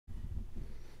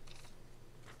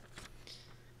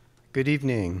Good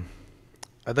evening.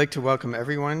 I'd like to welcome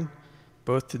everyone,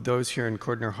 both to those here in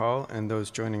Cordner Hall and those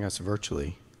joining us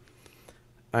virtually.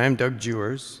 I am Doug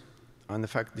Juers, on the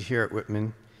faculty here at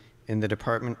Whitman in the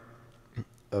Department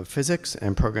of Physics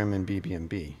and program in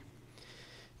BB&B.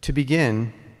 To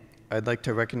begin, I'd like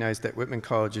to recognize that Whitman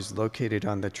College is located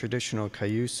on the traditional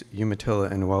Cayuse, Umatilla,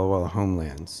 and Walla Walla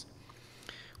homelands.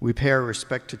 We pay our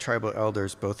respect to tribal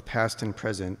elders, both past and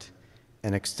present,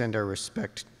 and extend our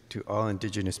respect to all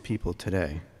indigenous people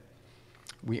today.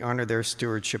 We honor their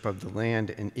stewardship of the land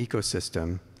and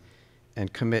ecosystem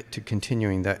and commit to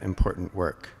continuing that important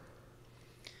work.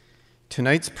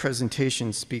 Tonight's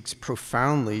presentation speaks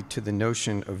profoundly to the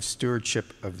notion of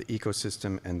stewardship of the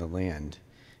ecosystem and the land.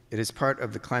 It is part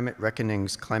of the Climate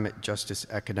Reckonings Climate Justice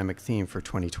academic theme for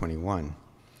 2021.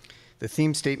 The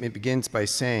theme statement begins by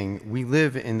saying, "We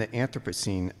live in the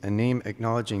Anthropocene," a name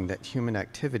acknowledging that human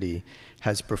activity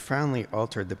has profoundly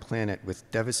altered the planet with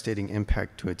devastating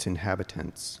impact to its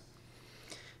inhabitants.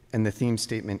 And the theme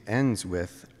statement ends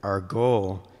with, "Our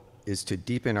goal is to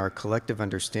deepen our collective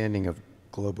understanding of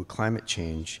global climate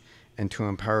change and to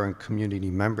empower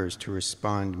community members to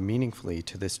respond meaningfully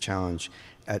to this challenge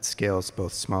at scales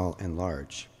both small and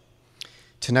large."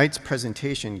 Tonight's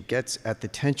presentation gets at the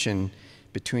tension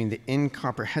between the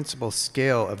incomprehensible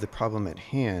scale of the problem at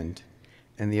hand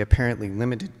and the apparently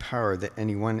limited power that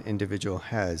any one individual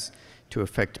has to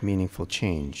effect meaningful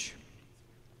change.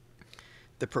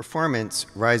 The performance,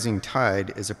 Rising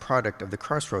Tide, is a product of the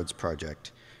Crossroads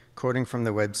project, quoting from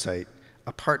the website,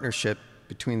 a partnership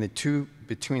between the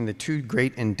two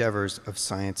great endeavors of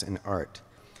science and art.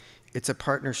 It's a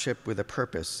partnership with a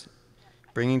purpose,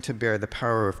 bringing to bear the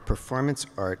power of performance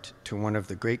art to one of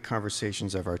the great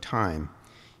conversations of our time,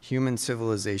 human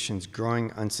civilization's growing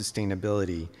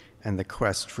unsustainability and the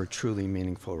quest for truly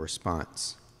meaningful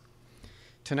response.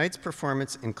 Tonight's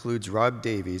performance includes Rob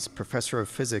Davies, professor of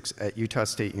physics at Utah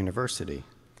State University.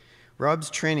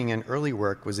 Rob's training and early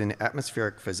work was in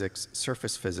atmospheric physics,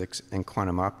 surface physics, and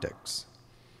quantum optics.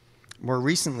 More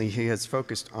recently, he has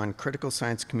focused on critical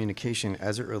science communication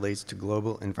as it relates to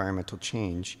global environmental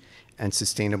change and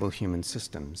sustainable human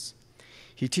systems.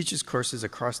 He teaches courses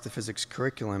across the physics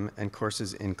curriculum and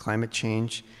courses in climate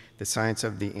change, the science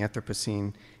of the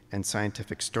Anthropocene, and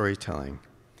scientific storytelling.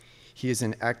 He is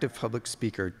an active public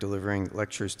speaker delivering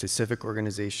lectures to civic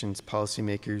organizations,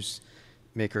 policymakers,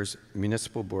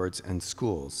 municipal boards, and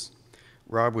schools.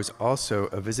 Rob was also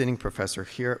a visiting professor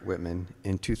here at Whitman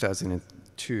in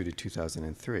 2002 to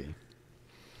 2003.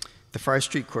 The Fry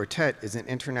Street Quartet is an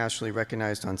internationally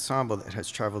recognized ensemble that has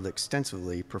traveled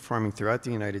extensively, performing throughout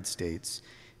the United States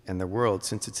and the world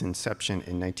since its inception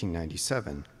in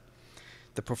 1997.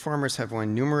 The performers have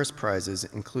won numerous prizes,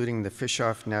 including the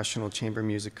Fishoff National Chamber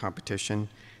Music Competition,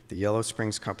 the Yellow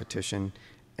Springs Competition,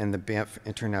 and the Banff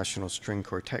International String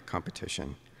Quartet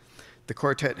Competition. The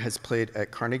quartet has played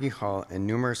at Carnegie Hall and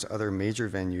numerous other major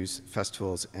venues,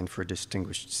 festivals, and for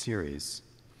distinguished series.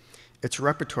 Its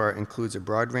repertoire includes a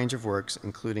broad range of works,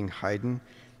 including Haydn,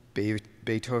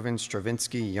 Beethoven,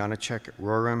 Stravinsky, Janacek,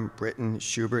 Rorem, Britten,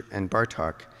 Schubert, and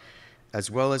Bartók, as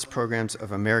well as programs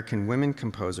of American women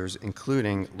composers,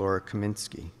 including Laura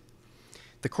Kaminsky.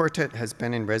 The quartet has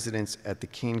been in residence at the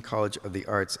Kane College of the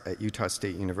Arts at Utah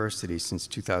State University since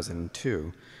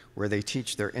 2002, where they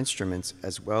teach their instruments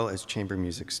as well as chamber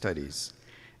music studies.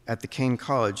 At the Kane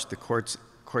College, the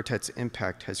quartet's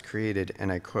impact has created,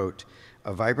 and I quote,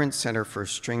 "a vibrant center for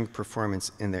string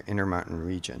performance in the Intermountain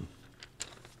region."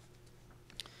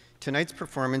 Tonight's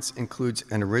performance includes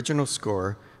an original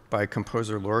score by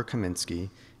composer Laura Kaminsky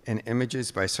and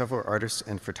images by several artists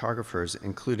and photographers,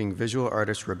 including visual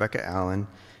artist Rebecca Allen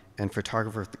and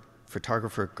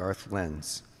photographer Garth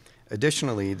Lenz.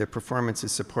 Additionally, the performance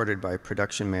is supported by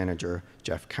production manager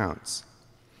Jeff Counts.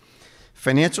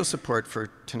 Financial support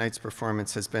for tonight's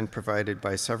performance has been provided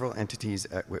by several entities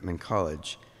at Whitman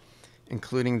College,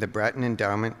 including the Bratton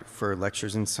Endowment for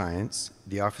Lectures in Science,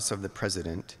 the Office of the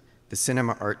President, the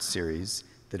Cinema Arts Series,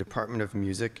 the Department of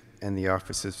Music, and the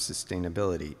Office of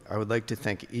Sustainability. I would like to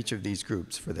thank each of these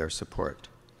groups for their support.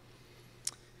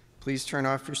 Please turn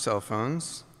off your cell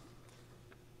phones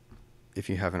if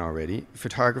you haven't already.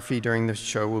 Photography during the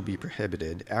show will be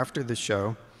prohibited. After the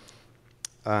show,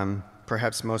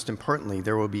 perhaps most importantly,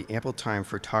 there will be ample time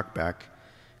for talkback,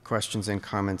 questions and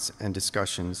comments and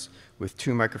discussions with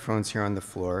 2 microphones here on the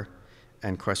floor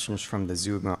and questions from the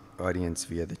Zoom audience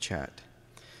via the chat.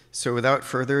 So without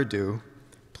further ado,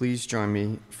 please join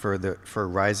me for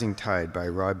Rising Tide by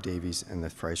Rob Davies and the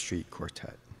Fry Street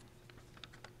Quartet.